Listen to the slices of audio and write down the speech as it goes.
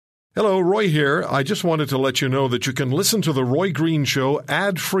Hello, Roy here. I just wanted to let you know that you can listen to The Roy Green Show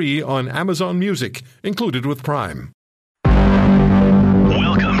ad-free on Amazon Music, included with Prime. Welcome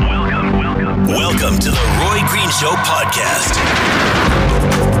to The Roy Green Show podcast.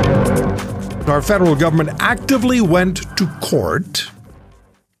 Our federal government actively went to court,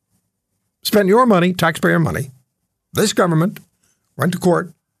 spent your money, taxpayer money. This government went to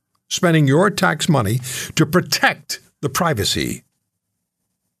court, spending your tax money to protect the privacy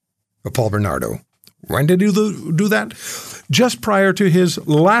of Paul Bernardo. When did he do that? Just prior to his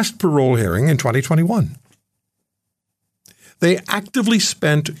last parole hearing in 2021. They actively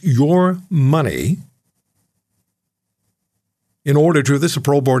spent your money in order to, this is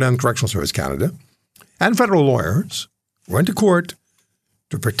Parole Board and Correctional Service Canada, and federal lawyers went to court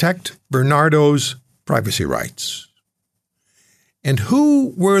to protect Bernardo's privacy rights. And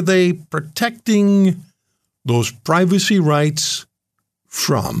who were they protecting those privacy rights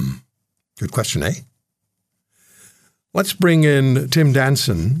from? Good question, eh? Let's bring in Tim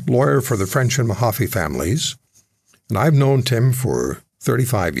Danson, lawyer for the French and Mahaffy families. And I've known Tim for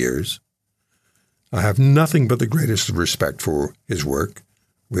 35 years. I have nothing but the greatest respect for his work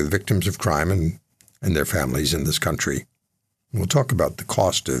with victims of crime and their families in this country. We'll talk about the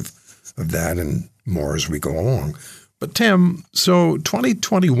cost of that and more as we go along. But Tim, so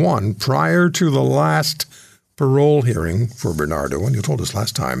 2021, prior to the last parole hearing for Bernardo, and you told us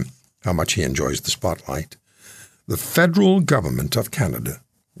last time how much he enjoys the spotlight, the federal government of Canada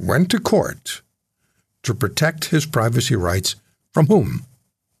went to court to protect his privacy rights from whom?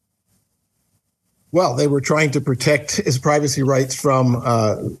 Well, they were trying to protect his privacy rights from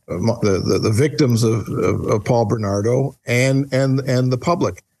the victims of Paul Bernardo and the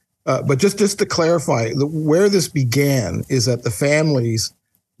public. But just to clarify, where this began is that the families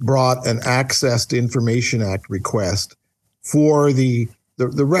brought an Access to Information Act request for the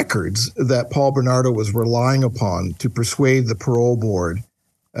records that Paul Bernardo was relying upon to persuade the parole board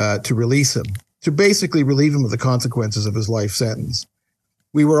to release him, to basically relieve him of the consequences of his life sentence.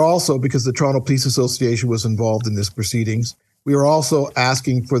 We were also, because the Toronto Police Association was involved in this proceedings, we were also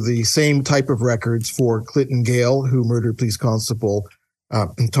asking for the same type of records for Clinton Gale, who murdered Police Constable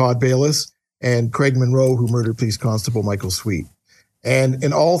Todd Bayless, and Craig Monroe, who murdered Police Constable Michael Sweet. And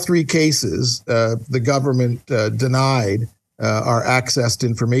in all three cases, the government denied our Access to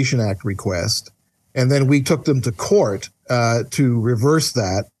Information Act request. And then we took them to court to reverse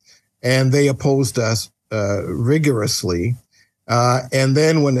that. And they opposed us rigorously. And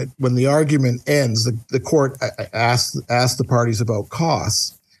then when the argument ends, the court asked the parties about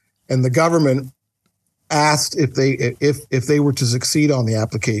costs. And the government asked if they were to succeed on the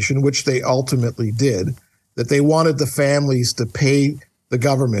application, which they ultimately did, that they wanted the families to pay the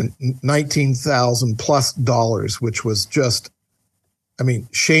government $19,000 plus, which was just,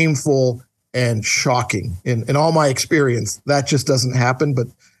 shameful and shocking. In all my experience, that just doesn't happen. But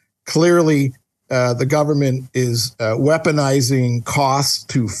clearly, the government is weaponizing costs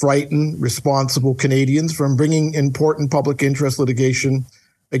to frighten responsible Canadians from bringing important public interest litigation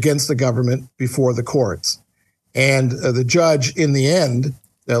against the government before the courts. And the judge, in the end,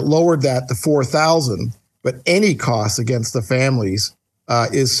 lowered that to $4,000. But any costs against the families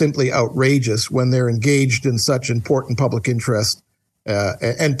is simply outrageous when they're engaged in such important public interest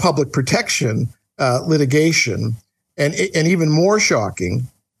and public protection litigation. And even more shocking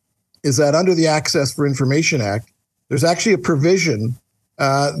is that under the Access for Information Act, there's actually a provision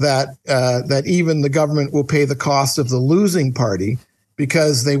that even the government will pay the cost of the losing party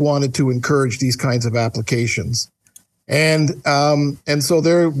because they wanted to encourage these kinds of applications. And so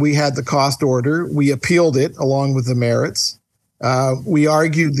there we had the cost order. We appealed it along with the merits. We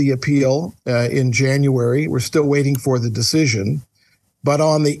argued the appeal in January. We're still waiting for the decision. But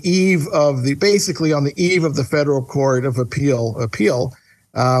on the eve of the Federal Court of Appeal,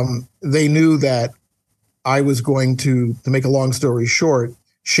 they knew that I was going to make a long story short,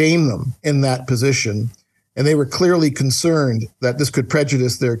 shame them in that position. And they were clearly concerned that this could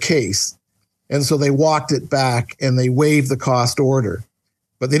prejudice their case. And so they walked it back and they waived the cost order.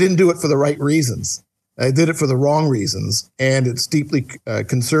 But they didn't do it for the right reasons. They did it for the wrong reasons. And it's deeply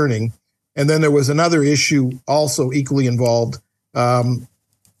concerning. And then there was another issue also equally involved,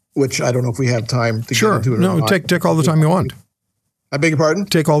 which I don't know if we have time to get into it. No, take all the time you want. I beg your pardon?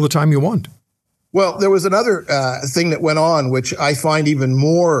 Take all the time you want. Well, there was another thing that went on, which I find even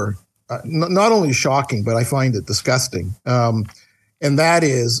more, not only shocking, but I find it disgusting. And that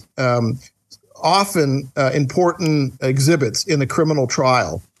is often important exhibits in a criminal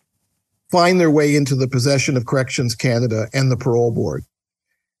trial find their way into the possession of Corrections Canada and the Parole Board.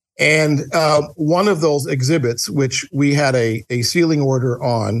 And one of those exhibits, which we had a sealing order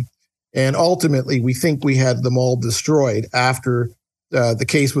on, And ultimately, we think we had them all destroyed after the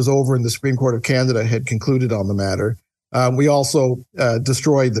case was over and the Supreme Court of Canada had concluded on the matter. We also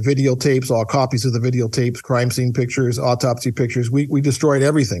destroyed the videotapes, all copies of the videotapes, crime scene pictures, autopsy pictures. We destroyed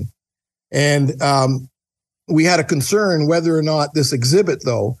everything. And we had a concern whether or not this exhibit,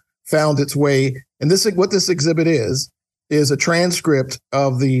 though, found its way. And what this exhibit is a transcript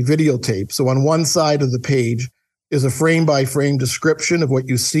of the videotape. So on one side of the page is a frame-by-frame description of what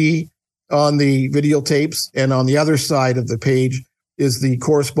you see on the videotapes, and on the other side of the page is the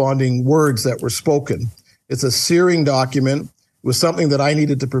corresponding words that were spoken. It's a searing document. It was something that I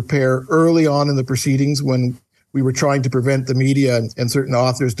needed to prepare early on in the proceedings when we were trying to prevent the media and certain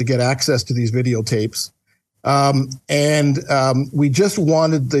authors to get access to these videotapes. We just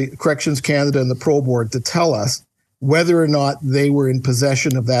wanted the Corrections Canada and the Parole Board to tell us whether or not they were in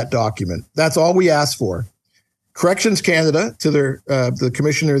possession of that document. That's all we asked for. Corrections Canada, to their the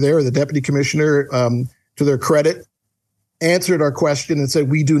commissioner there, or the deputy commissioner, to their credit, answered our question and said,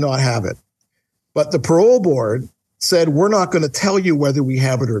 we do not have it. But the parole board said, we're not going to tell you whether we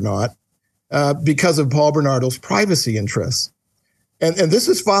have it or not because of Paul Bernardo's privacy interests. And this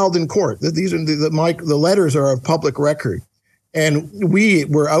is filed in court. These are the letters are of public record. And we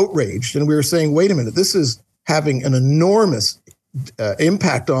were outraged, and we were saying, wait a minute, this is having an enormous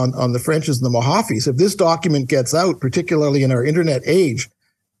impact on the Frenches and the Mahaffys. If this document gets out, particularly in our internet age,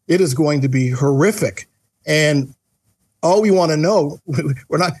 it is going to be horrific. And all we want to know,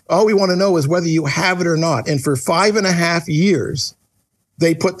 all we want to know is whether you have it or not. And for 5.5 years,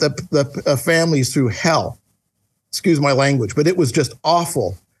 they put the families through hell. Excuse my language, but it was just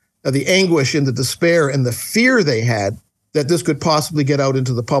awful. The anguish and the despair and the fear they had that this could possibly get out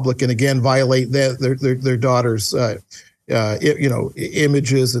into the public and again violate their daughters'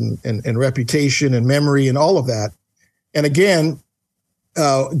 images and reputation and memory and all of that. And again,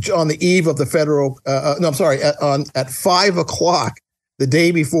 on the eve of the federal, at 5 o'clock, the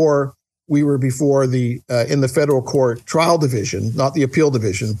day before we were before in the federal court trial division, not the appeal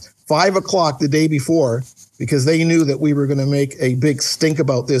division, 5 o'clock the day before, because they knew that we were going to make a big stink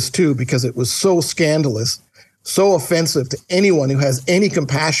about this too, because it was so scandalous, so offensive to anyone who has any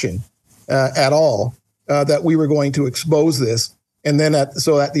compassion at all, that we were going to expose this. And then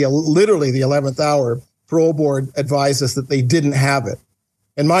literally the 11th hour, parole board advised us that they didn't have it.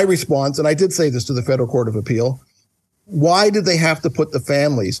 And my response, and I did say this to the Federal Court of Appeal, why did they have to put the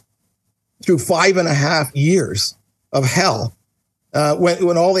families through 5.5 years of hell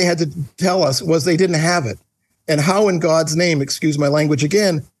when all they had to tell us was they didn't have it? And how in God's name, excuse my language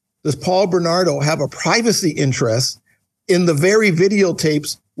again, does Paul Bernardo have a privacy interest in the very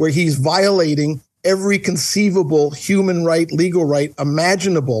videotapes where he's violating every conceivable human right, legal right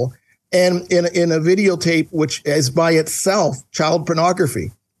imaginable, and in a videotape which is by itself child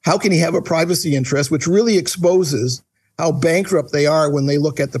pornography? How can he have a privacy interest, which really exposes how bankrupt they are when they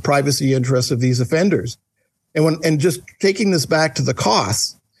look at the privacy interests of these offenders? And just taking this back to the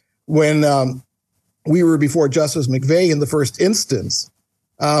costs, when we were before Justice McVeigh in the first instance,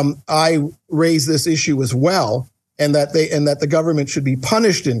 I raised this issue as well, and that the government should be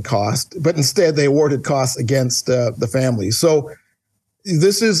punished in cost, but instead they awarded costs against the families. So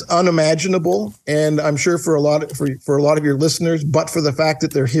this is unimaginable, and I'm sure for a lot of your listeners, but for the fact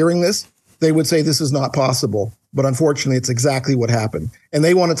that they're hearing this, they would say this is not possible. But unfortunately, it's exactly what happened. And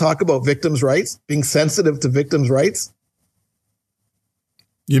they want to talk about victims' rights, being sensitive to victims' rights.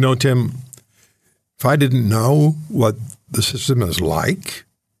 You know, Tim, if I didn't know what the system is like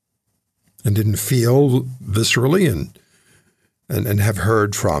and didn't feel viscerally and have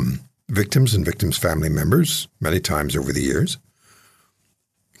heard from victims and victims' family members many times over the years,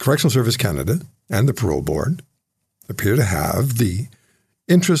 Correctional Service Canada and the Parole Board appear to have the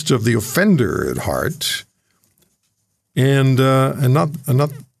interest of the offender at heart, and not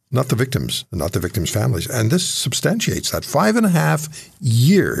the victims, and not the victims' families. And this substantiates that 5.5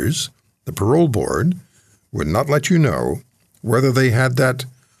 years the Parole Board would not let you know whether they had that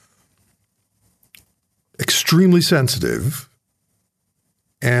extremely sensitive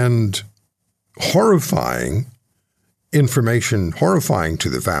and horrifying information, horrifying to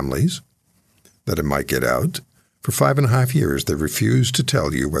the families, that it might get out. For 5.5 years, they refused to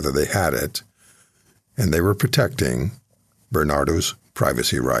tell you whether they had it, and they were protecting Bernardo's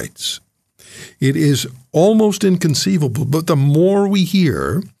privacy rights. It is almost inconceivable, but the more we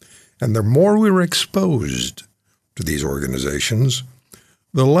hear and the more we're exposed to these organizations,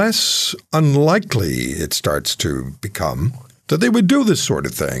 the less unlikely it starts to become that they would do this sort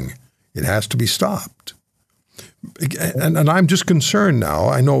of thing. It has to be stopped. And I'm just concerned now.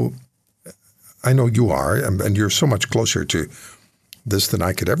 I know you are, and you're so much closer to this than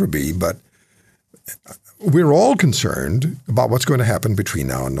I could ever be, but we're all concerned about what's going to happen between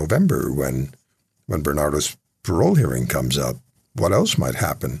now and November when Bernardo's parole hearing comes up. What else might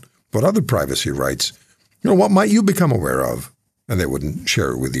happen? What other privacy rights? What might you become aware of? And they wouldn't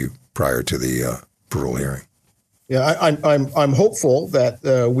share it with you prior to the parole hearing. Yeah, I'm hopeful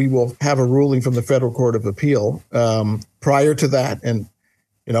that we will have a ruling from the Federal Court of Appeal prior to that. And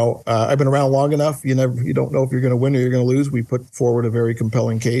I've been around long enough. You don't know if you're going to win or you're going to lose. We put forward a very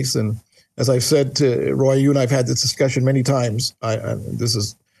compelling case, and as I've said to Roy, you and I've had this discussion many times. This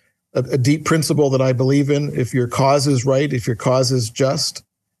is a deep principle that I believe in. If your cause is right, if your cause is just,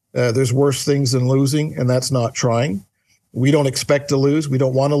 there's worse things than losing, and that's not trying. We don't expect to lose. We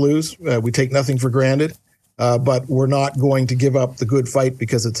don't want to lose. We take nothing for granted, but we're not going to give up the good fight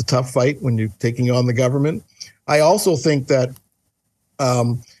because it's a tough fight when you're taking on the government. I also think that,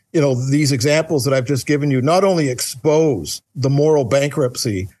 these examples that I've just given you not only expose the moral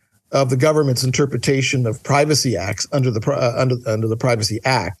bankruptcy of the government's interpretation of privacy acts under the Privacy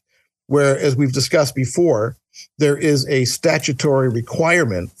Act, where, as we've discussed before, there is a statutory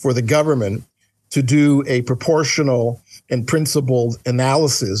requirement for the government to do a proportional and principled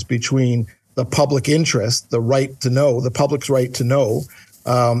analysis between the public interest, the right to know, the public's right to know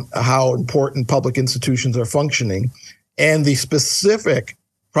how important public institutions are functioning, and the specific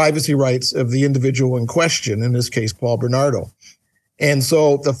privacy rights of the individual in question, in this case, Paul Bernardo. And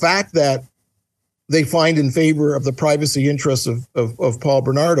so the fact that they find in favor of the privacy interests of Paul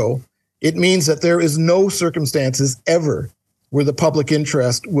Bernardo, it means that there is no circumstances ever where the public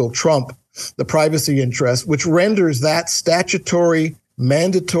interest will trump the privacy interest, which renders that statutory,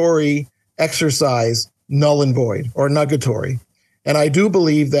 mandatory exercise null and void or nugatory. And I do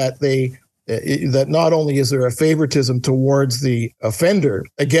believe that that not only is there a favoritism towards the offender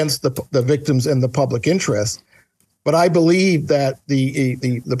against the victims and the public interest, but I believe that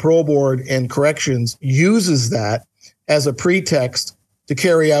the parole board and corrections uses that as a pretext to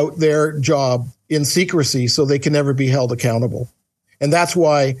carry out their job in secrecy so they can never be held accountable. And that's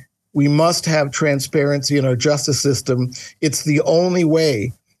why we must have transparency in our justice system. It's the only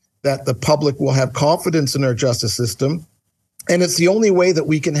way that the public will have confidence in our justice system. And it's the only way that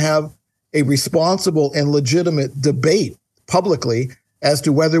we can have a responsible and legitimate debate publicly as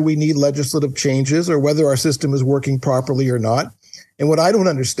to whether we need legislative changes or whether our system is working properly or not. And what I don't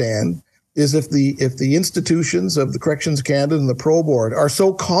understand is if the institutions of the Corrections Canada and the Parole Board are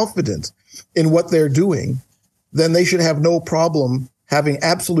so confident in what they're doing, then they should have no problem having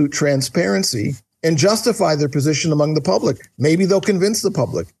absolute transparency and justify their position among the public. Maybe they'll convince the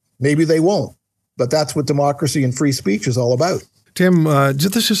public. Maybe they won't. But that's what democracy and free speech is all about. Tim,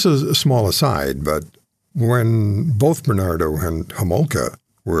 this is a small aside, but when both Bernardo and Homolka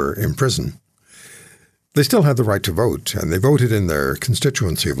were in prison, they still had the right to vote, and they voted in their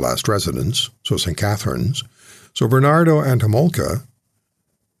constituency of last residence, so St. Catharines. So Bernardo and Homolka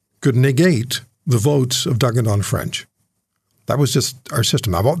could negate the votes of Doug and Don French. That was just our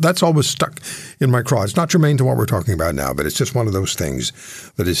system. That's always stuck in my craw. It's not germane to what we're talking about now, but it's just one of those things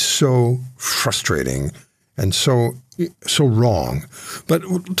that is so frustrating and so wrong. But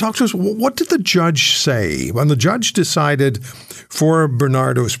talk to us, what did the judge say when the judge decided for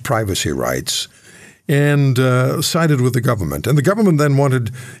Bernardo's privacy rights and sided with the government? And the government then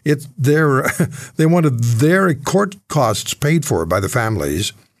wanted they wanted their court costs paid for by the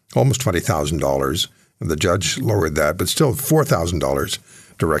families, almost $20,000. And the judge lowered that, but still $4,000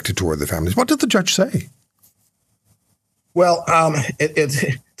 directed toward the families. What did the judge say? Well,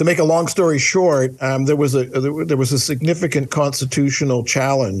 to make a long story short, there was a significant constitutional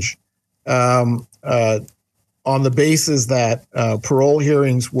challenge on the basis that parole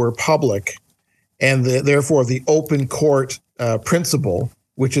hearings were public, and therefore the open court principle,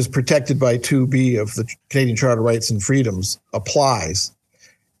 which is protected by 2B of the Canadian Charter of Rights and Freedoms, applies.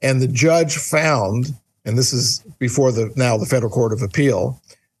 And the judge found, and this is before the Federal Court of Appeal,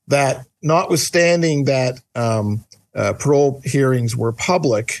 that notwithstanding that parole hearings were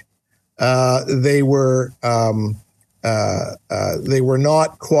public, they were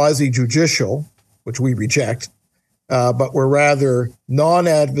not quasi-judicial, which we reject, but were rather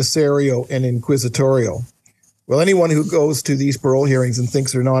non-adversarial and inquisitorial. Well, anyone who goes to these parole hearings and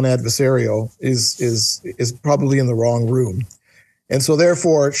thinks they're non-adversarial is probably in the wrong room. And so,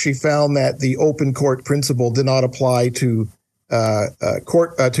 therefore, she found that the open court principle did not apply to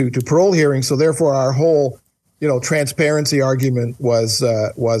parole hearings. So, therefore, our whole, transparency argument was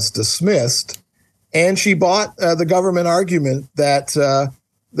dismissed, and she bought the government argument that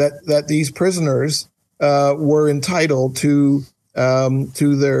these prisoners were entitled to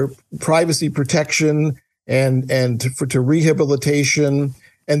their privacy protection and to rehabilitation.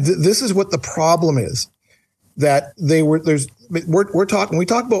 And this is what the problem is, that we're talking, we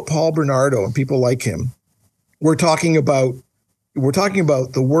talk about Paul Bernardo and people like him. We're talking about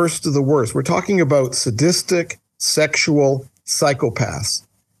the worst of the worst. We're talking about sadistic sexual psychopaths.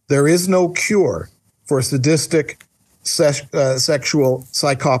 There is no cure for sadistic sexual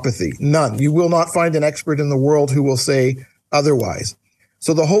psychopathy. None. You will not find an expert in the world who will say otherwise.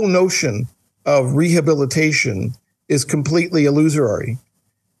 So the whole notion of rehabilitation is completely illusory.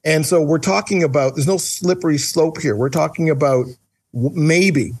 And so we're talking about, there's no slippery slope here. We're talking about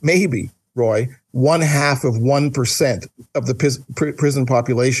maybe, Roy, 0.5% of the prison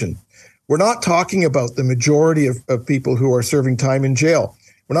population. We're not talking about the majority of people who are serving time in jail.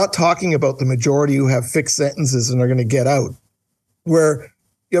 We're not talking about the majority who have fixed sentences and are going to get out. Where,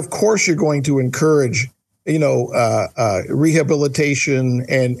 of course, you're going to encourage, rehabilitation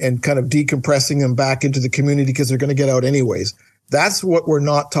and kind of decompressing them back into the community because they're going to get out anyways. That's what we're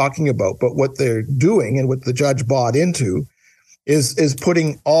not talking about. But what they're doing and what the judge bought into is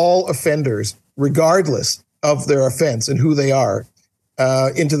putting all offenders, regardless of their offense and who they are,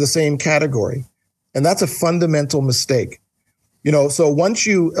 into the same category. And that's a fundamental mistake. So once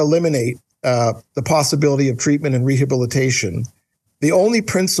you eliminate the possibility of treatment and rehabilitation, the only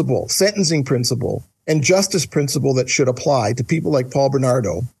principle, sentencing principle and justice principle that should apply to people like Paul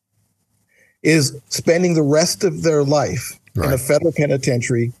Bernardo is spending the rest of their life in a federal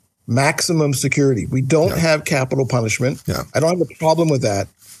penitentiary, maximum security. We don't have capital punishment. Yeah. I don't have a problem with that.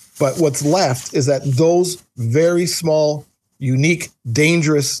 But what's left is that those very small, unique,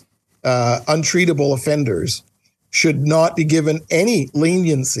 dangerous, untreatable offenders should not be given any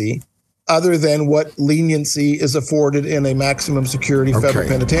leniency other than what leniency is afforded in a maximum security federal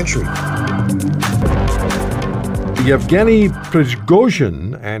penitentiary. Yevgeny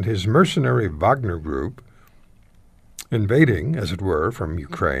Prigozhin and his mercenary Wagner group invading, as it were, from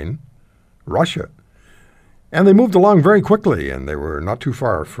Ukraine, Russia. And they moved along very quickly, and they were not too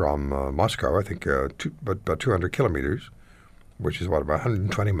far from Moscow, I think about 200 kilometers, which is, about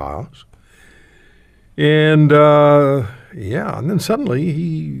 120 miles. And, and then suddenly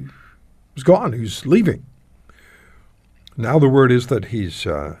he was gone. He was leaving. Now the word is that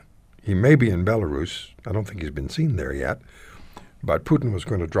he may be in Belarus. I don't think he's been seen there yet. But Putin was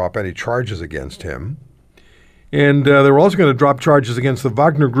going to drop any charges against him. And they were also going to drop charges against the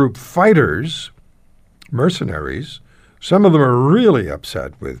Wagner Group fighters, mercenaries. Some of them are really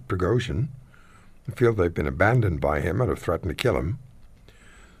upset with Prigozhin. They feel they've been abandoned by him and have threatened to kill him.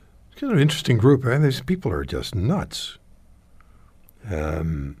 It's kind of an interesting group. These people are just nuts.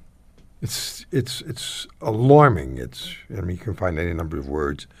 It's alarming. You can find any number of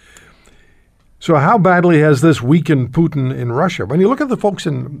words. So how badly has this weakened Putin in Russia? When you look at the folks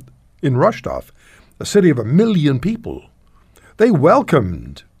in Rostov, a city of 1 million people, they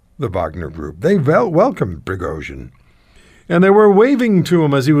welcomed the Wagner Group. They welcomed Prigozhin. And they were waving to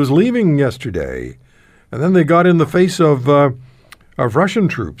him as he was leaving yesterday. And then they got in the face of Russian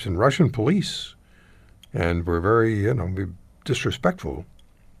troops and Russian police and were very, disrespectful.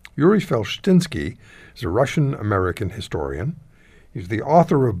 Yuri Felshtinsky is a Russian-American historian. He's the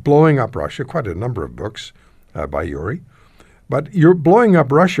author of Blowing Up Russia, quite a number of books by Yuri. But Blowing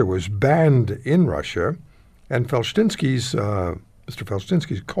Up Russia was banned in Russia, and Felshtinsky's, Mr.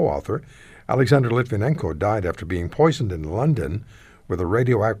 Felshtinsky's co-author, Alexander Litvinenko, died after being poisoned in London with a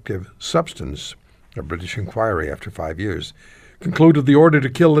radioactive substance. A British inquiry after 5 years concluded the order to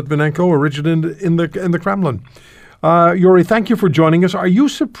kill Litvinenko originated in the Kremlin. Yuri, thank you for joining us. Are you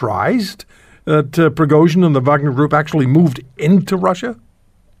surprised that Prigozhin and the Wagner Group actually moved into Russia?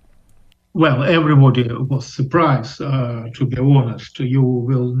 Well, everybody was surprised, to be honest. You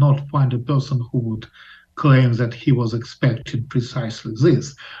will not find a person who would claim that he was expecting precisely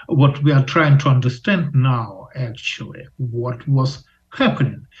this. What we are trying to understand now, actually, what was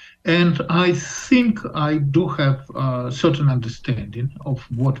happening. And I think I do have a certain understanding of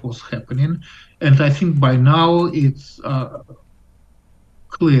what was happening. And I think by now it's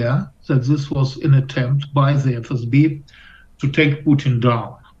clear that this was an attempt by the FSB to take Putin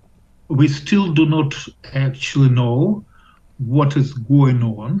down. We still do not actually know what is going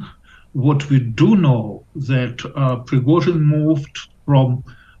on. What we do know that Prigozhin moved from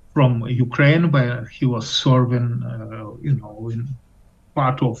Ukraine, where he was serving, in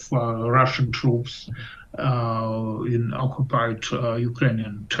part of Russian troops in occupied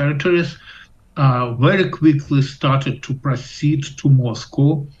Ukrainian territories, very quickly started to proceed to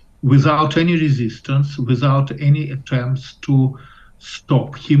Moscow without any resistance, without any attempts to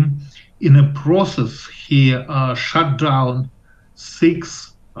stop him. In a process, he shut down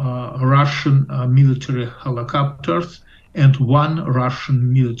 6 Russian military helicopters and one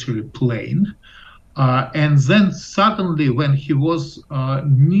Russian military plane. And then suddenly, when he was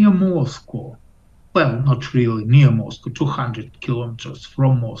near Moscow, well, not really near Moscow, 200 kilometers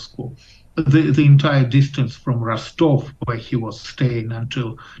from Moscow, the entire distance from Rostov, where he was staying,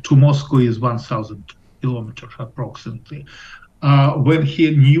 to Moscow is 1,000 kilometers approximately. When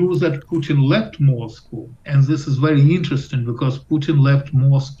he knew that Putin left Moscow, and this is very interesting because Putin left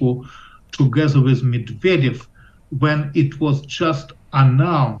Moscow together with Medvedev when it was just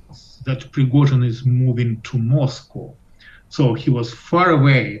announced that Prigozhin is moving to Moscow. So he was far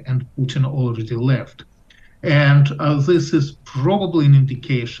away and Putin already left. And this is probably an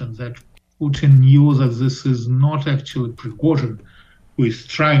indication that Putin knew that this is not actually Prigozhin who is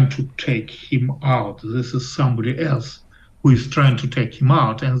trying to take him out. This is somebody else who is trying to take him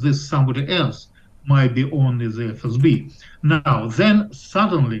out, and this somebody else might be only the FSB. Now, then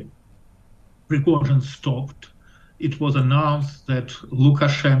suddenly Prigozhin stopped. It was announced that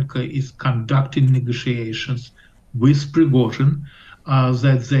Lukashenko is conducting negotiations with Prigozhin,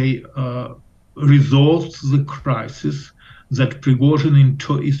 that they resolved the crisis, that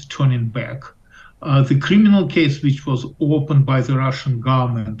Prigozhin is turning back. The criminal case which was opened by the Russian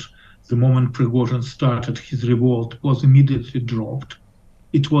government the moment Prigozhin started his revolt was immediately dropped.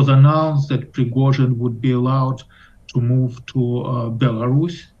 It was announced that Prigozhin would be allowed to move to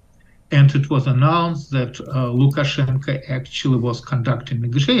Belarus, and it was announced that Lukashenko actually was conducting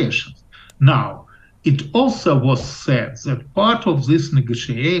negotiations. Now, it also was said that part of these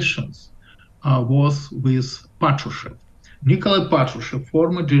negotiations was with Patrushev. Nikolai Patrushev,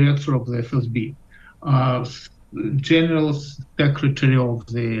 former director of the FSB, General Secretary of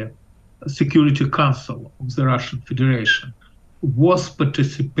the Security Council of the Russian Federation, was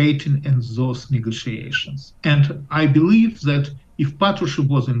participating in those negotiations. And I believe that if Patrushev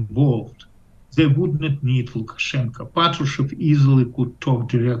was involved, they would not need Lukashenko. Patrushev easily could talk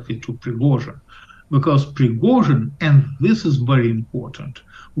directly to Prigozhin, because Prigozhin, and this is very important,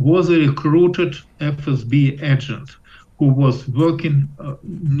 was a recruited FSB agent who was working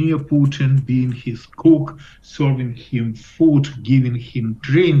near Putin, being his cook, serving him food, giving him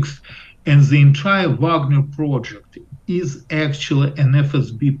drinks. And the entire Wagner project is actually an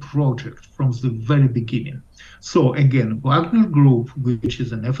FSB project from the very beginning. So again, Wagner Group, which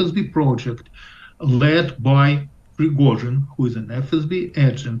is an FSB project led by Prigozhin, who is an FSB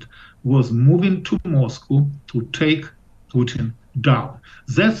agent, was moving to Moscow to take Putin down.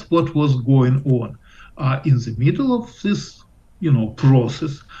 That's what was going on. In the middle of this,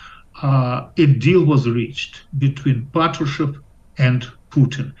 process, a deal was reached between Patrushev and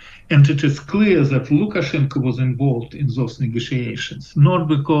Putin. And it is clear that Lukashenko was involved in those negotiations, not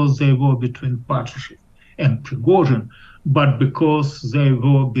because they were between Patrushev and Prigozhin, but because they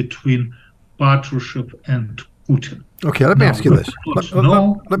were between Patrushev and Putin. Okay, let me ask you this.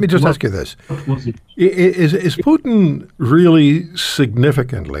 Let me just ask you this. Is Putin really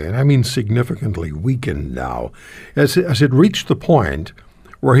significantly, and I mean significantly, weakened now? Has it reached the point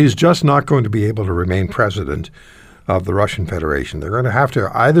where he's just not going to be able to remain president of the Russian Federation? They're going to have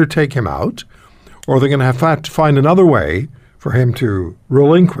to either take him out, or they're going to have to find another way for him to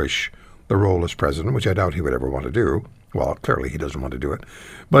relinquish the role as president, which I doubt he would ever want to do. Well, clearly he doesn't want to do it.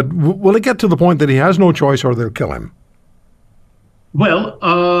 But will it get to the point that he has no choice or they'll kill him?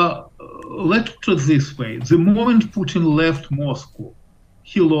 Well, let's put it this way. The moment Putin left Moscow,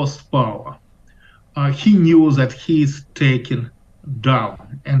 he lost power. He knew that he is taken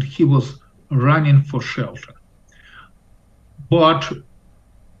down, and he was running for shelter. But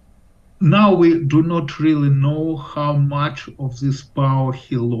now we do not really know how much of this power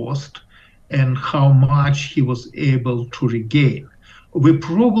he lost and how much he was able to regain. We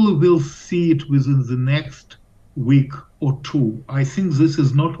probably will see it within the next week or two. I think this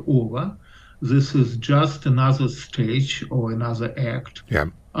is not over. This is just another stage or another act. Yeah.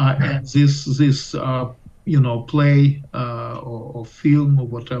 And this play or film or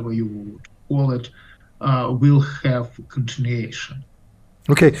whatever you would call it will have continuation.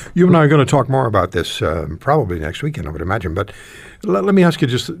 Okay, you and I are going to talk more about this probably next weekend, I would imagine. But let me ask you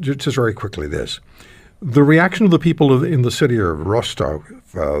just very quickly this. The reaction of the people in the city of Rostov,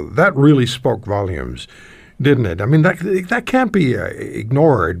 that really spoke volumes, didn't it? I mean, that can't be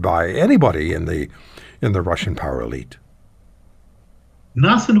ignored by anybody in the Russian power elite.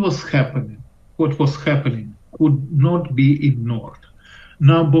 Nothing was happening. What was happening could not be ignored.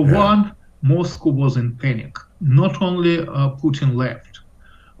 Number one, Moscow was in panic. Not only Putin left,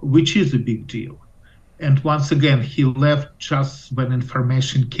 which is a big deal. And once again, he left just when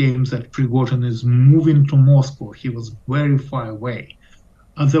information came that Prigozhin is moving to Moscow. He was very far away.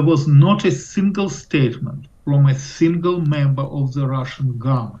 there was not a single statement from a single member of the Russian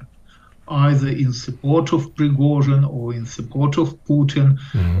government, either in support of Prigozhin or in support of Putin.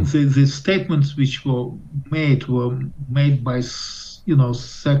 The statements which were made by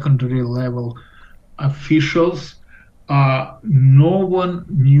secondary level officials. No one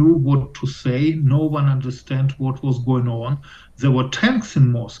knew what to say. No one understood what was going on. There were tanks in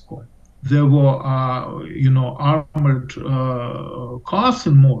Moscow. There were, armored cars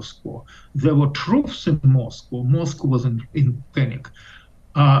in Moscow. There were troops in Moscow. Moscow was in panic.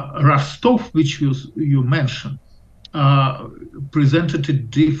 Rostov, which you mentioned, presented a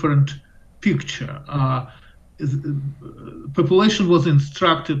different picture. Population was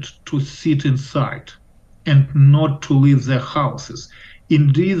instructed to sit inside and not to leave their houses.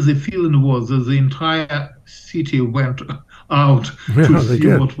 Indeed, the feeling was that the entire city went out to see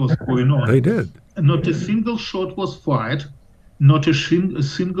what was going on. They did. Not a single shot was fired. Not a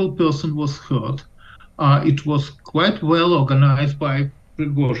single person was hurt. It was quite well organized by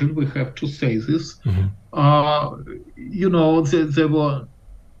Prigozhin, we have to say this. There were...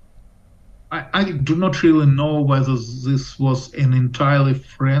 I do not really know whether this was an entirely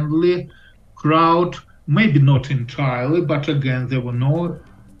friendly crowd. Maybe not entirely, but again, there were no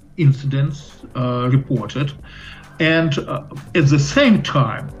incidents reported. And at the same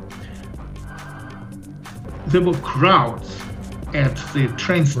time, there were crowds at the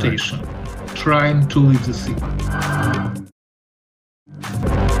train station trying to leave the city.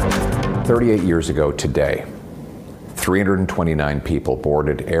 38 years ago today, 329 people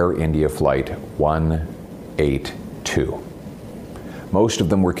boarded Air India Flight 182. Most of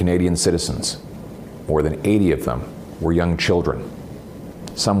them were Canadian citizens. More than 80 of them were young children.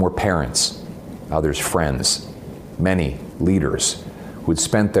 Some were parents, others friends, many leaders who had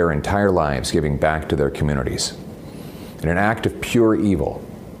spent their entire lives giving back to their communities. In an act of pure evil,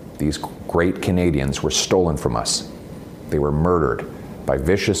 these great Canadians were stolen from us. They were murdered by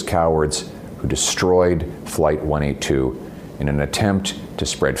vicious cowards who destroyed Flight 182 in an attempt to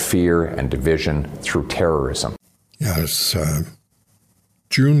spread fear and division through terrorism. Yes,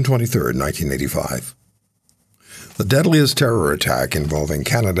 June 23rd, 1985. The deadliest terror attack involving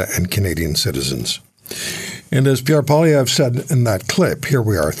Canada and Canadian citizens. And as Pierre Poilievre said in that clip, here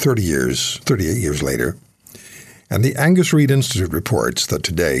we are 38 years later, and the Angus Reid Institute reports that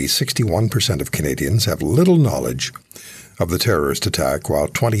today 61% of Canadians have little knowledge of the terrorist attack, while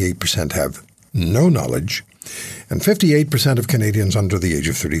 28% have no knowledge, and 58% of Canadians under the age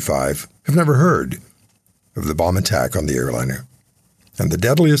of 35 have never heard of the bomb attack on the airliner, and the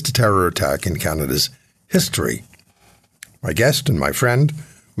deadliest terror attack in Canada's history. My guest and my friend,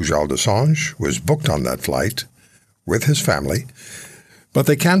 Ujjal Dosanjh, was booked on that flight with his family, but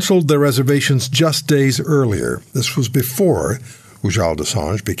they cancelled their reservations just days earlier. This was before Ujjal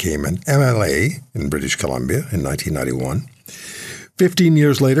Dosanjh became an MLA in British Columbia in 1991. 15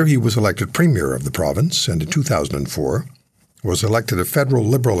 years later, he was elected Premier of the province, and in 2004 was elected a federal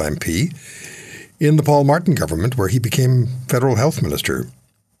Liberal MP in the Paul Martin government, where he became federal health minister.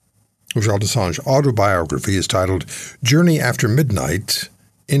 Ujjal Dosanjh's autobiography is titled Journey After Midnight,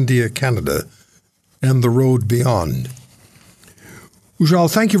 India, Canada, and the Road Beyond. Ujjal,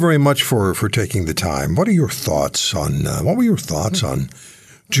 thank you very much for taking the time. What were your thoughts on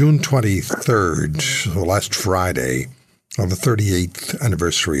June 23rd, so last Friday, on the 38th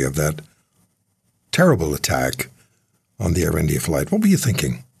anniversary of that terrible attack on the Air India flight? What were you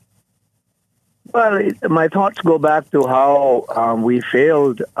thinking? Well, my thoughts go back to how we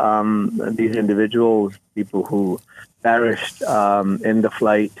failed these individuals, people who perished in the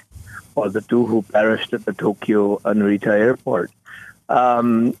flight, or the two who perished at the Tokyo Narita airport.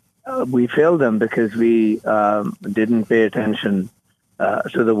 We failed them because we didn't pay attention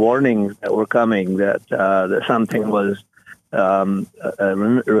to the warnings that were coming, that something was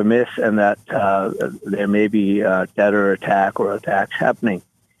remiss and that there may be a terror attack or attacks happening.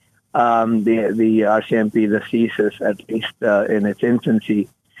 The RCMP, the CSIS, at least in its infancy,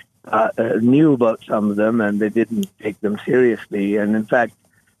 knew about some of them, and they didn't take them seriously. And in fact,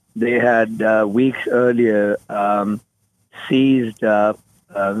 they had weeks earlier seized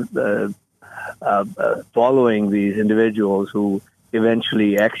following these individuals who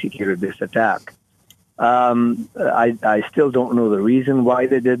eventually executed this attack. I still don't know the reason why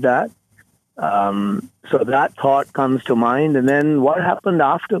they did that. So that thought comes to mind. And then what happened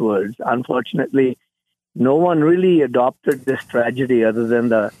afterwards? Unfortunately, no one really adopted this tragedy other than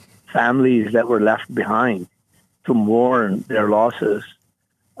the families that were left behind to mourn their losses,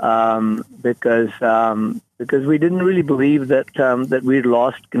 because we didn't really believe that we'd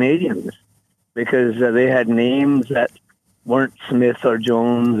lost Canadians, because they had names that weren't Smith or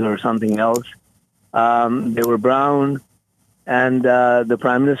Jones or something else. They were brown, and the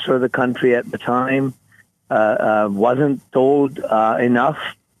prime minister of the country at the time wasn't told enough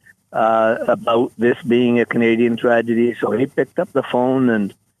about this being a Canadian tragedy. So he picked up the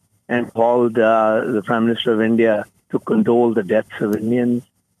phone and called the Prime Minister of India to condole the deaths of Indians.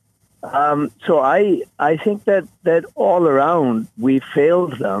 So I think that all around we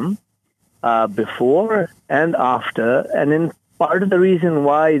failed them before and after. And in part of the reason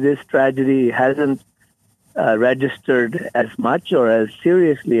why this tragedy hasn't registered as much or as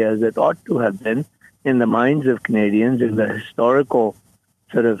seriously as it ought to have been in the minds of Canadians, in the historical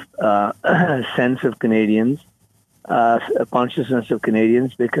sort of sense of Canadians, consciousness of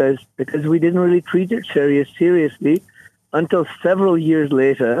Canadians, because we didn't really treat it seriously until several years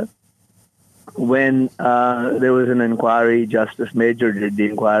later, when there was an inquiry. Justice Major did the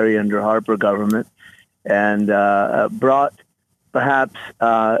inquiry under Harper government and brought perhaps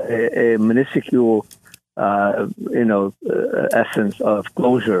a minuscule, essence of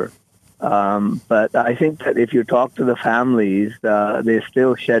closure. But I think that if you talk to the families, they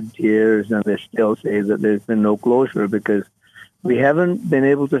still shed tears and they still say that there's been no closure because we haven't been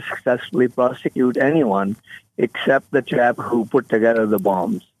able to successfully prosecute anyone except the chap who put together the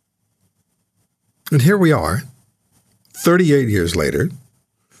bombs. And here we are, 38 years later.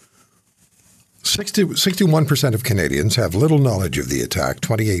 61% of Canadians have little knowledge of the attack,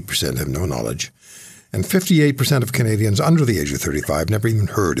 28% have no knowledge, and 58% of Canadians under the age of 35 never even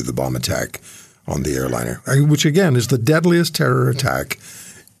heard of the bomb attack on the airliner, which again is the deadliest terror attack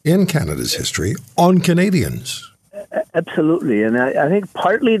in Canada's history on Canadians. Absolutely, and I think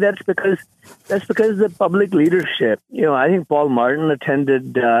partly that's because the public leadership. I think Paul Martin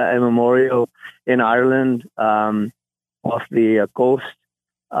attended a memorial in Ireland off the coast,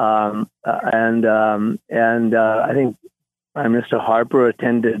 and I think Prime Minister Harper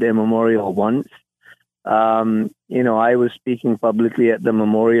attended a memorial once. I was speaking publicly at the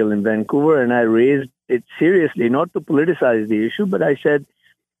memorial in Vancouver, and I raised it seriously, not to politicize the issue, but I said,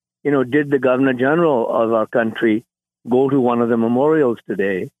 did the Governor General of our country go to one of the memorials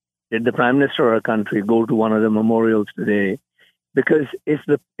today? Did the Prime Minister of our country go to one of the memorials today? Because if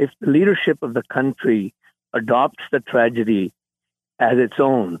the leadership of the country adopts the tragedy as its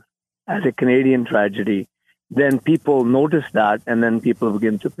own, as a Canadian tragedy, then people notice that, and then people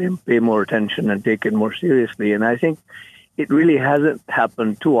begin to pay more attention and take it more seriously. And I think it really hasn't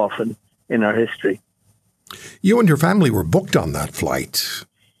happened too often in our history. You and your family were booked on that flight.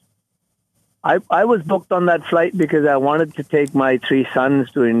 I was booked on that flight because I wanted to take my three sons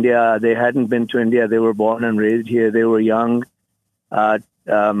to India. They hadn't been to India. They were born and raised here. They were young. One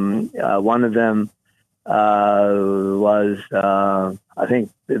of them was, I think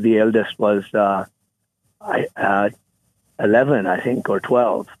the eldest was 11, I think, or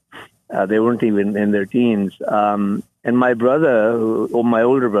 12. They weren't even in their teens. And my brother, my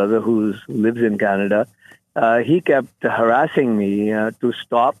older brother, who lives in Canada, he kept harassing me to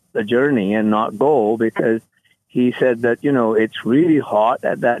stop the journey and not go because he said that, it's really hot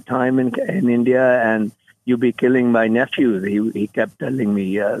at that time in India and you'll be killing my nephews. He kept telling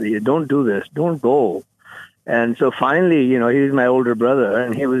me, don't do this, don't go. And so finally, he's my older brother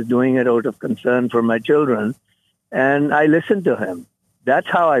and he was doing it out of concern for my children. And I listened to him. That's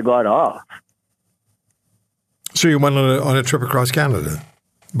how I got off. So you went on a trip across Canada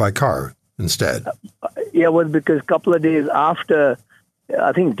by car instead? Yeah, it was because a couple of days after,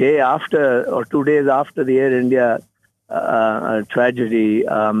 I think day after or 2 days after the Air India tragedy,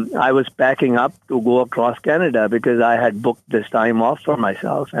 I was packing up to go across Canada because I had booked this time off for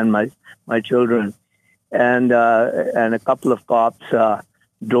myself and my children. And a couple of cops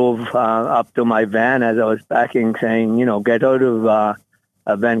drove up to my van as I was packing, saying, get out of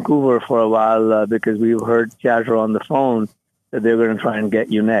Vancouver for a while because we heard chatter on the phone that they're going to try and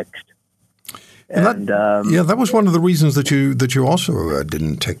get you next. And that was one of the reasons that you also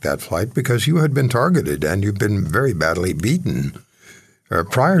didn't take that flight, because you had been targeted and you've been very badly beaten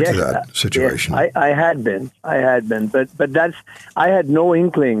prior to that situation. Yes, I had been, but I had no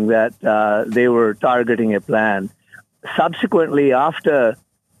inkling that they were targeting a plan. Subsequently, after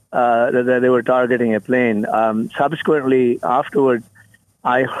that they were targeting a plane, afterwards,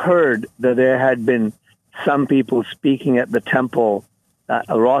 I heard that there had been some people speaking at the temple,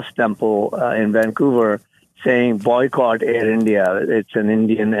 a Ross Temple in Vancouver, saying boycott Air India. It's an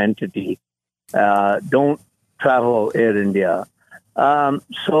Indian entity. Don't travel Air India.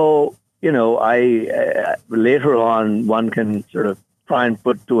 So, I later on one can sort of try and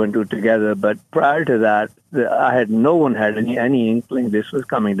put two and two together. But prior to that, no one had any inkling this was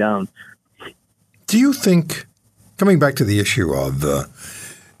coming down. Do you think coming back to the issue of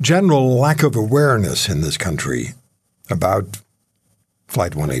general lack of awareness in this country about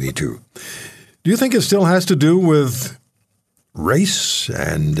Flight 182. Do you think it still has to do with race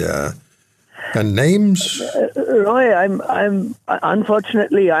and names? Roy, I'm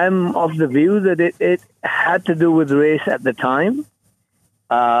unfortunately I'm of the view that it had to do with race at the time.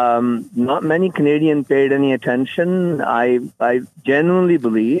 Not many Canadians paid any attention. I genuinely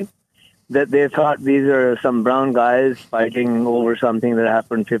believe that they thought these are some brown guys fighting over something that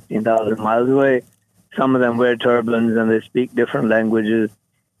happened 15,000 miles away. Some of them wear turbans and they speak different languages.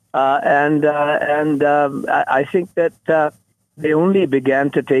 I think that they only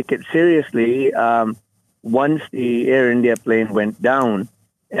began to take it seriously once the Air India plane went down.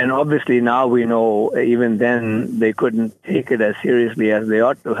 And obviously now we know even then they couldn't take it as seriously as they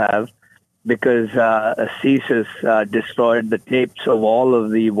ought to have, because CSIS destroyed the tapes of all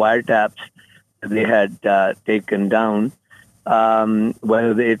of the wiretaps that they had taken down.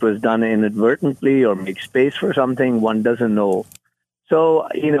 Whether it was done inadvertently or make space for something, one doesn't know. So,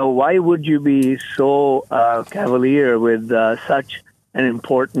 why would you be so cavalier with such an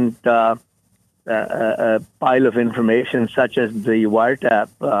important pile of information such as the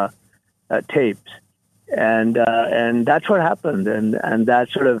wiretap tapes? And that's what happened. And that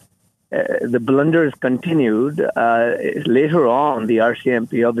sort of the blunders continued. Later on, the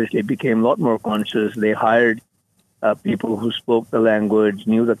RCMP obviously became a lot more conscious. They hired people who spoke the language,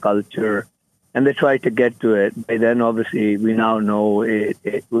 knew the culture, and they tried to get to it. By then, obviously, we now know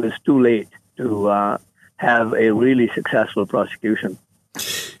it was too late to have a really successful prosecution.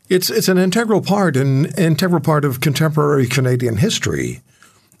 It's an integral part of contemporary Canadian history,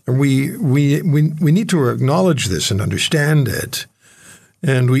 and we need to acknowledge this and understand it.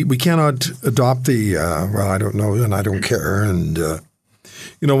 And we cannot adopt the I don't know and I don't care. And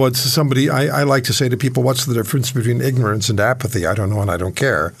what's somebody I like to say to people, what's the difference between ignorance and apathy? I don't know and I don't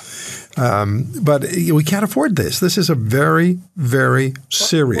care. But we can't afford this. This is a very, very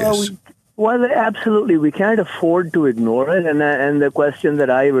serious. Well, absolutely. We can't afford to ignore it. And the question that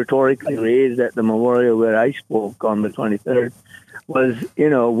I rhetorically raised at the memorial where I spoke on the 23rd was,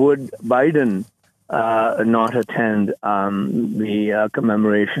 would Biden not attend the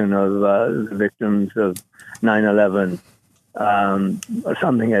commemoration of the victims of 9/11, or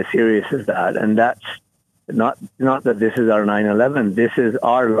something as serious as that? And that's not that this is our 9/11. This is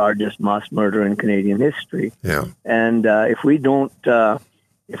our largest mass murder in Canadian history. Yeah. And if we don't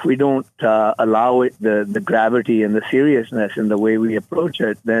allow it the gravity and the seriousness in the way we approach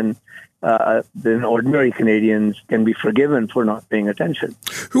it, then ordinary Canadians can be forgiven for not paying attention.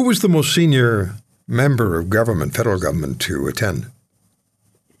 Who was the most senior member of government, federal government, to attend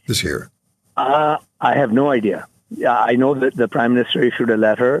this year? I have no idea. I know that the Prime Minister issued a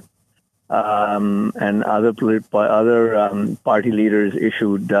letter, and other party leaders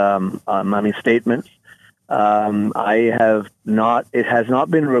issued statements. It has not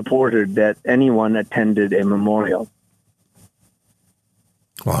been reported that anyone attended a memorial.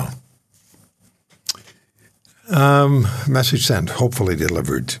 Wow. Message sent, hopefully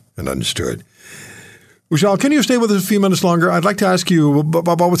delivered and understood. Ujjal, can you stay with us a few minutes longer? I'd like to ask you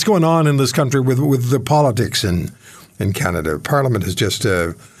about what's going on in this country with the politics in Canada. Parliament has just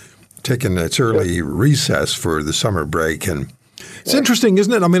taken its early recess for the summer break, and it's interesting,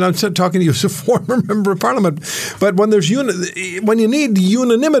 isn't it? I mean, I'm talking to you as a former member of Parliament, but when when you need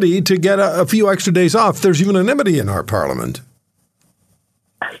unanimity to get a few extra days off, there's unanimity in our Parliament.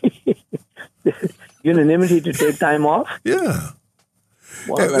 Unanimity to take time off? Yeah.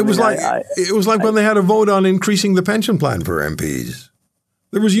 Well, it was like when they had a vote on increasing the pension plan for MPs.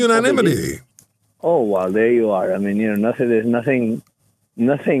 There was unanimity. Oh, well, there you are. I mean, there's nothing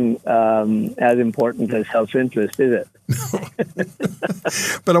as important as self-interest, is it?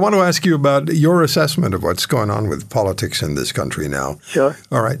 But I want to ask you about your assessment of what's going on with politics in this country now. Sure.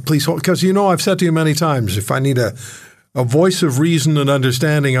 All right, please hold, because I've said to you many times, if I need a voice of reason and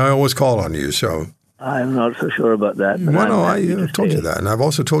understanding, I always call on you. So I'm not so sure about that. Well, I told you that. And I've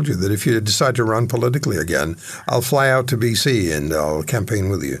also told you that if you decide to run politically again, I'll fly out to BC and I'll campaign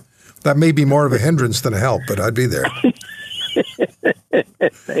with you. That may be more of a hindrance than a help, but I'd be there.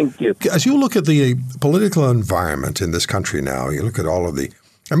 Thank you. As you look at the political environment in this country now, you look at all of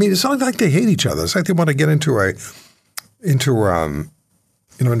it's not like they hate each other. It's like they want to get into a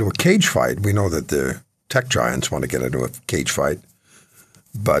cage fight. We know that the tech giants want to get into a cage fight.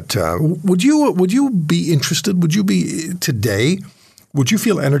 But would you be interested? Would you be today? Would you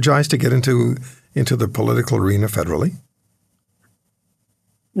feel energized to get into the political arena federally?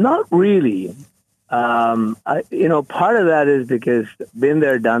 Not really. Part of that is because been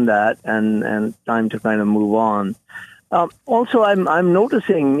there, done that, and time to kind of move on. Also, I'm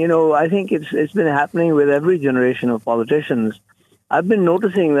noticing, I think it's been happening with every generation of politicians. I've been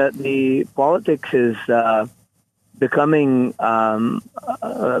noticing that the politics is becoming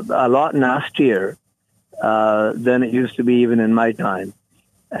a lot nastier than it used to be even in my time.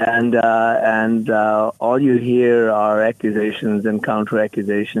 And all you hear are accusations and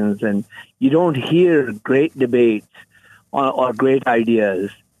counter-accusations, and you don't hear great debates or great ideas.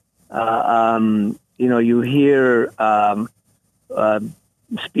 You hear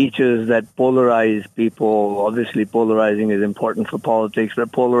speeches that polarize people. Obviously, polarizing is important for politics,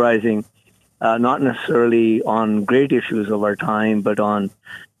 but polarizing not necessarily on great issues of our time, but on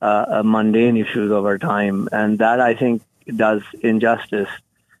mundane issues of our time. And that, I think, does injustice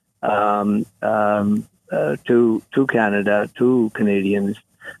to Canada, to Canadians.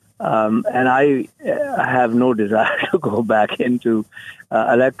 And I have no desire to go back into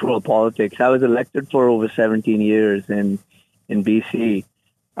electoral politics. I was elected for over 17 years in BC,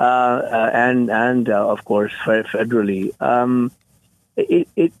 and of course federally.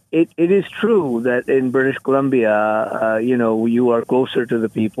 It is true that in British Columbia, you are closer to the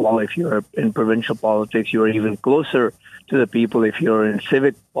people if you're in provincial politics. You are even closer to the people if you're in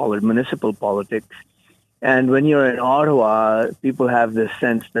civic or municipal politics. And when you're in Ottawa, people have this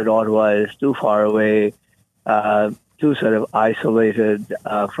sense that Ottawa is too far away, too sort of isolated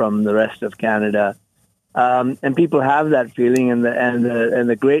from the rest of Canada, and people have that feeling, and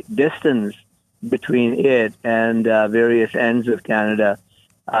the great distance between it and various ends of Canada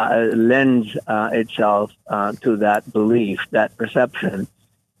lends itself to that belief, that perception,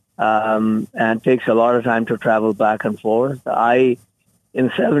 and takes a lot of time to travel back and forth. In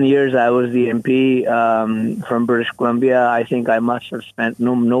 7 years, I was the MP from British Columbia. I think I must have spent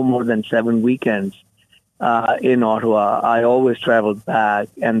no more than 7 weekends in Ottawa. I always traveled back,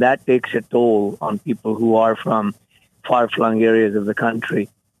 and that takes a toll on people who are from far-flung areas of the country.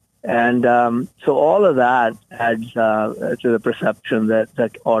 And so all of that adds to the perception that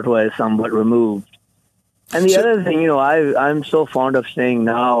Ottawa is somewhat removed. And the other thing, I'm so fond of saying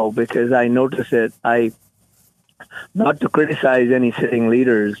now, because I notice it, not to criticize any sitting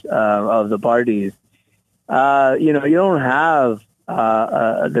leaders of the parties, you don't have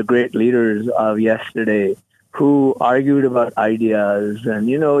the great leaders of yesterday who argued about ideas, and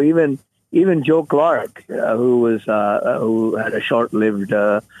even Joe Clark, who had a short-lived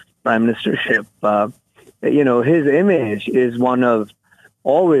prime ministership. His image is one of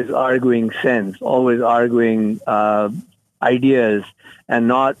always arguing sense, always arguing ideas, and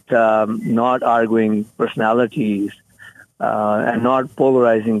not arguing personalities, and not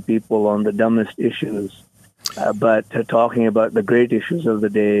polarizing people on the dumbest issues, but talking about the great issues of the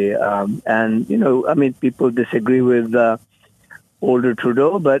day. People disagree with older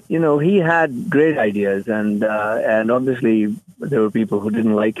Trudeau, but he had great ideas, and obviously there were people who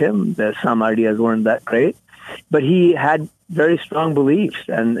didn't like him. Some ideas weren't that great, but he had very strong beliefs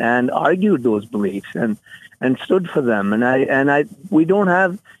and argued those beliefs and stood for them. We don't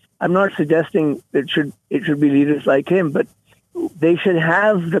have. I'm not suggesting it should be leaders like him, but they should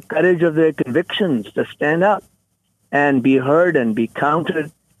have the courage of their convictions to stand up and be heard and be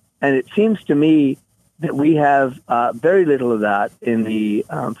counted. And it seems to me that we have very little of that in the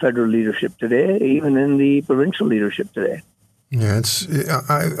federal leadership today, even in the provincial leadership today. Yeah,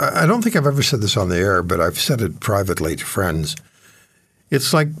 I don't think I've ever said this on the air, but I've said it privately to friends.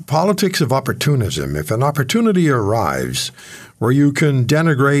 It's like politics of opportunism. If an opportunity arrives where you can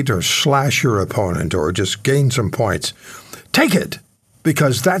denigrate or slash your opponent or just gain some points, take it,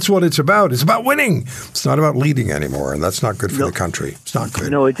 because that's what it's about. It's about winning. It's not about leading anymore, and that's not good for the country. It's not good.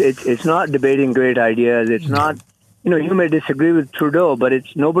 No, it's not debating great ideas. It's not. You may disagree with Trudeau, but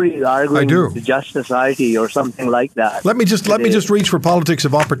it's nobody's arguing the Just Society or something like that. Let me just reach for politics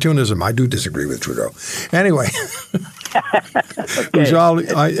of opportunism. I do disagree with Trudeau. Anyway, Ujjal,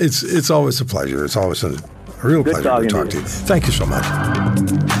 it's always a pleasure. It's always a real pleasure to talk to you. Thank you so much.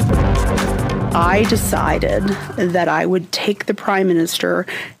 I decided that I would take the Prime Minister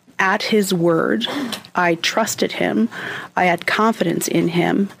at his word. I trusted him. I had confidence in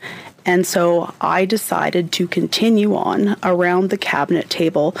him. And so I decided to continue on around the cabinet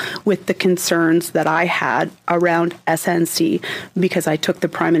table with the concerns that I had around SNC because I took the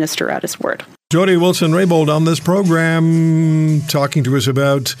Prime Minister at his word. Jody Wilson-Raybould on this program talking to us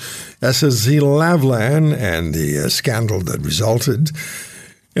about SNC Lavelin and the scandal that resulted.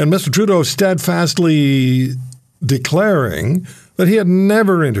 And Mr. Trudeau steadfastly declaring that he had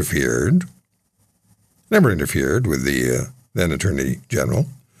never interfered with the then Attorney General.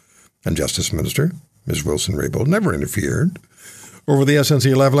 and Justice Minister, Ms. Wilson-Raybould, never interfered over the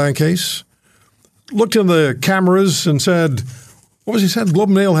SNC Lavelin case. Looked in the cameras and said, what was he said? Globe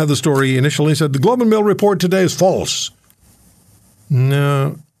and Mail had the story initially. He said, the Globe and Mail report today is false.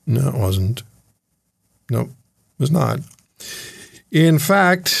 No, it wasn't. No, it was not. In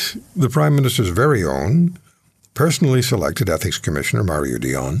fact, the Prime Minister's very own personally selected Ethics Commissioner, Mario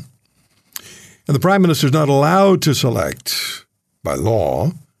Dion, and the Prime Minister is not allowed to select by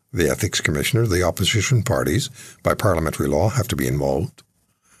law the Ethics Commissioner. The opposition parties, by parliamentary law, have to be involved.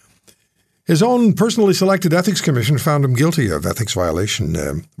 His own personally selected Ethics Commissioner found him guilty of ethics violation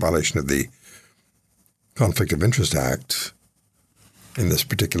of the Conflict of Interest Act in this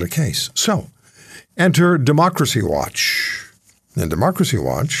particular case. So, enter Democracy Watch. And Democracy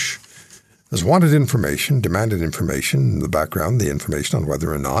Watch has wanted information, demanded information in the background, the information on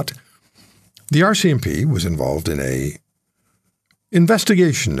whether or not the RCMP was involved in a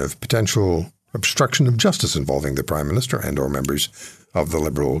investigation of potential obstruction of justice involving the Prime Minister and or members of the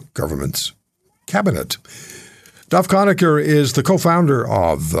Liberal government's cabinet. Duff Conacher is the co-founder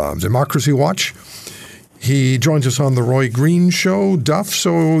of Democracy Watch. He joins us on the Roy Green Show. Duff,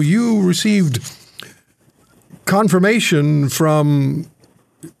 so you received confirmation from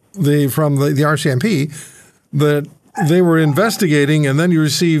the RCMP that they were investigating, and then you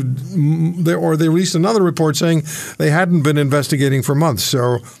they released another report saying they hadn't been investigating for months.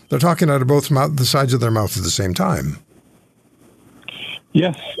 So they're talking out of both the sides of their mouth at the same time.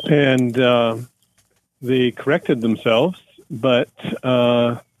 Yes, and they corrected themselves, but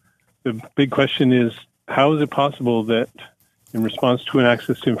the big question is, how is it possible that in response to an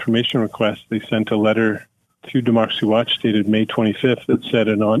access to information request, they sent a letter to Democracy Watch dated May 25th that said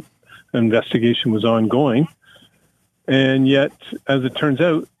an investigation was ongoing, and yet, as it turns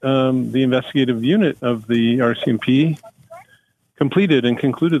out, the investigative unit of the RCMP completed and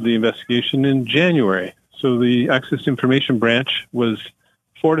concluded the investigation in January. So the Access to Information branch was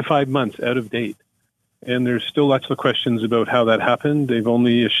 4 to 5 months out of date. And there's still lots of questions about how that happened. They've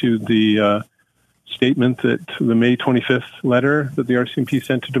only issued the statement that the May 25th letter that the RCMP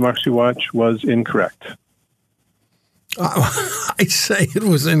sent to Democracy Watch was incorrect. I say it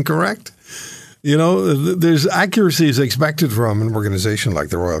was incorrect. You know, there's accuracies expected from an organization like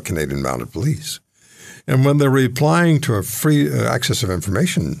the Royal Canadian Mounted Police. And when they're replying to a free access of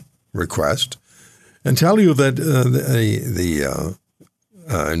information request and tell you that the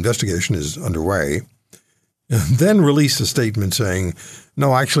investigation is underway, and then release a statement saying,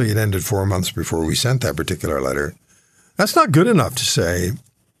 no, actually it ended 4 months before we sent that particular letter, that's not good enough to say,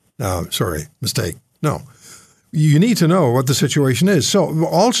 no, sorry, mistake. No. You need to know what the situation is. So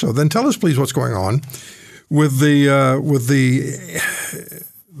also, then tell us, please, what's going on with the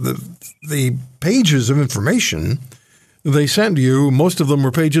pages of information they sent you. Most of them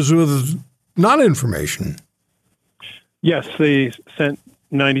were pages with non-information. Yes, they sent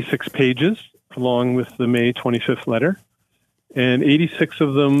 96 pages along with the May 25th letter, and 86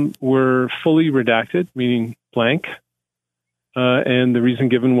 of them were fully redacted, meaning blank. And the reason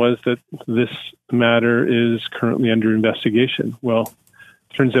given was that this matter is currently under investigation. Well,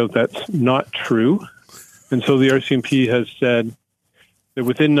 turns out that's not true. And so the RCMP has said that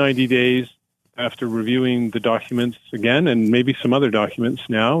within 90 days, after reviewing the documents again, and maybe some other documents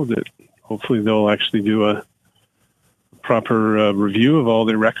now, that hopefully they'll actually do a proper review of all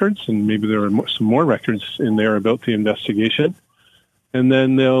their records, and maybe there are some more records in there about the investigation, and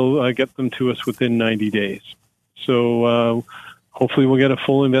then they'll get them to us within 90 days. So hopefully we'll get a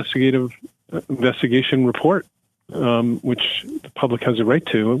full investigation report, which the public has a right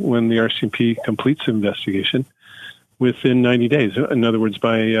to when the RCMP completes the investigation within 90 days. In other words,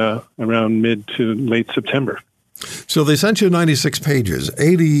 by around mid to late September. So they sent you 96 pages.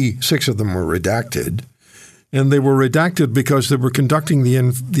 86 of them were redacted, and they were redacted because they were conducting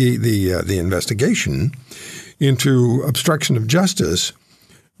the investigation into obstruction of justice.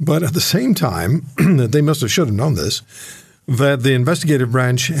 But at the same time, they should have known this, that the investigative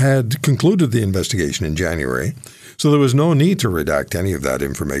branch had concluded the investigation in January. So there was no need to redact any of that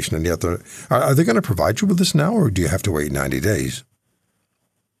information. And yet, are they going to provide you with this now, or do you have to wait 90 days?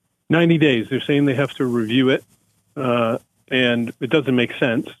 90 days. They're saying they have to review it, and it doesn't make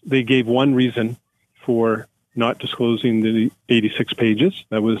sense. They gave one reason for not disclosing the 86 pages.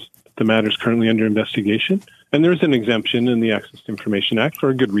 That was the matter's currently under investigation. And there's an exemption in the Access to Information Act for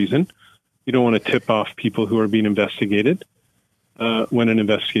a good reason. You don't want to tip off people who are being investigated when an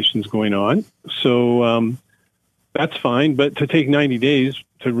investigation is going on. So that's fine. But to take 90 days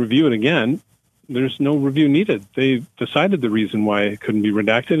to review it again, there's no review needed. They decided the reason why it couldn't be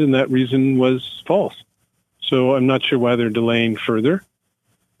redacted, and that reason was false. So I'm not sure why they're delaying further.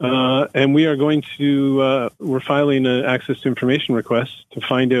 And we are going to, we're filing an access to information request to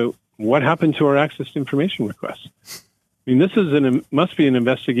find out what happened to our access to information request. I mean, this is must be an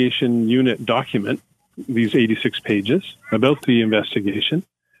investigation unit document, these 86 pages about the investigation.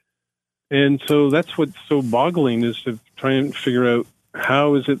 And so that's what's so boggling, is to try and figure out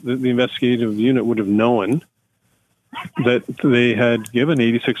how is it that the investigative unit would have known that they had given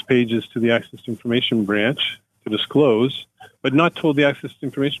 86 pages to the Access to Information branch to disclose, but not told the Access to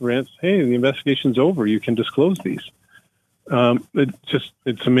Information branch, hey, the investigation's over, you can disclose these.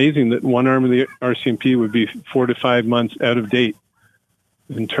 It's amazing that one arm of the RCMP would be 4 to 5 months out of date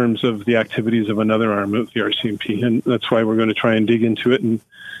in terms of the activities of another arm of the RCMP. And that's why we're going to try and dig into it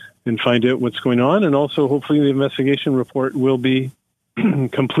and find out what's going on. And also, hopefully, the investigation report will be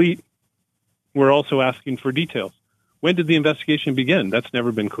complete. We're also asking for details. When did the investigation begin? That's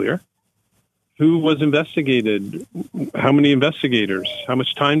never been clear. Who was investigated? How many investigators? How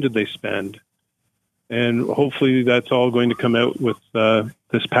much time did they spend? And hopefully that's all going to come out with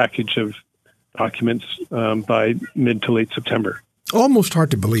this package of documents by mid to late September. Almost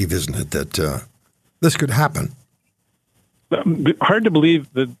hard to believe, isn't it, that this could happen? Hard to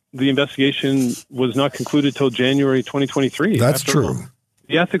believe that the investigation was not concluded till January 2023. That's true.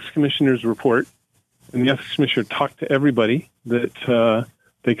 The Ethics Commissioner's report, and the Ethics Commissioner talked to everybody that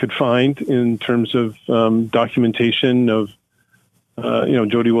they could find in terms of documentation of,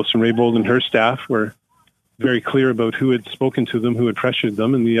 Jody Wilson-Raybould and her staff were very clear about who had spoken to them, who had pressured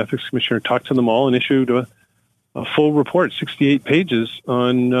them, and the Ethics Commissioner talked to them all and issued a full report, 68 pages,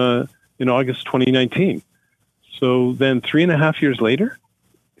 in August 2019. So then 3.5 years later,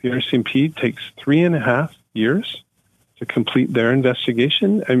 the RCMP takes 3.5 years to complete their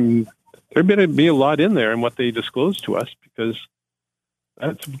investigation. I mean, there better be a lot in there in what they disclosed to us, because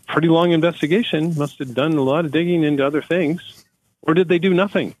that's a pretty long investigation. Must have done a lot of digging into other things. Or did they do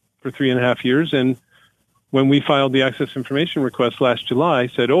nothing for 3.5 years? And when we filed the access information request last July,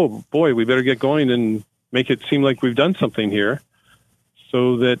 said, oh boy, we better get going and make it seem like we've done something here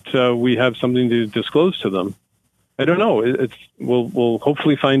so that we have something to disclose to them. I don't know. We'll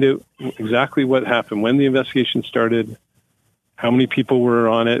hopefully find out exactly what happened, when the investigation started, how many people were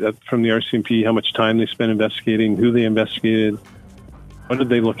on it from the RCMP, how much time they spent investigating, who they investigated, what did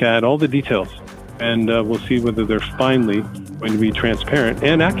they look at, all the details. And we'll see whether they're finally going to be transparent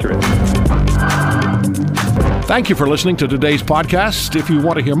and accurate. Thank you for listening to today's podcast. If you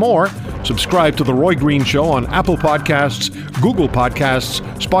want to hear more, subscribe to The Roy Green Show on Apple Podcasts, Google Podcasts,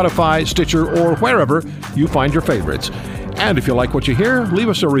 Spotify, Stitcher, or wherever you find your favorites. And if you like what you hear, leave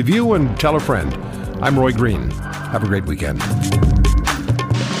us a review and tell a friend. I'm Roy Green. Have a great weekend.